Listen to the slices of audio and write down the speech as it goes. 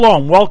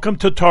Shalom, welcome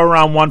to Torah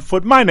on One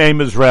Foot. My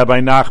name is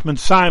Rabbi Nachman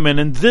Simon,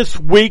 and this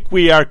week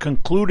we are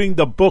concluding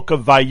the book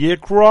of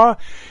Vayikra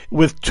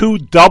with a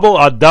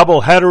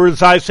double header,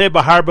 as I say,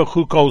 Bahar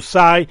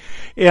B'chukosai,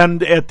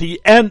 and at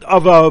the end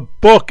of a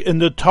book in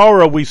the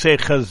Torah we say,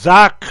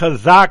 Chazak,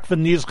 Chazak,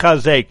 v'niz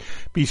chazek.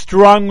 Be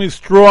strong,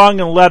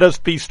 and let us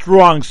be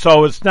strong.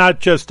 So it's not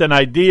just an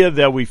idea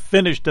that we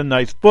finished a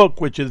nice book,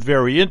 which is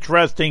very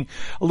interesting,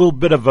 a little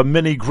bit of a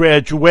mini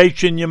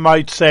graduation, you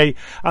might say.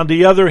 On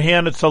the other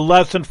hand, it's a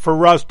lesson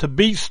for us to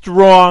be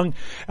strong.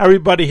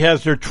 Everybody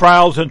has their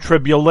trials and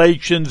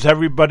tribulations.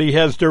 Everybody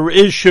has their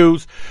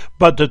issues.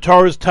 But the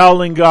Torah is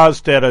telling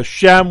us that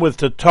Hashem with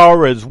the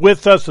Torah is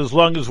with us. As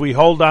long as we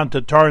hold on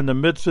to Torah and the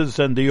mitzvahs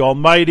and the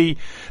Almighty,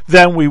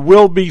 then we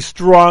will be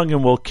strong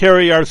and will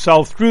carry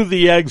ourselves through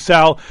the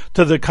exile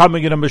to the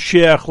coming of the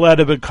Mashiach. Let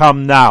it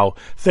come now.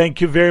 Thank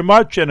you very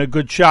much, and a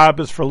good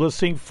Shabbos for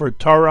listening for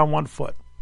Torah on One Foot.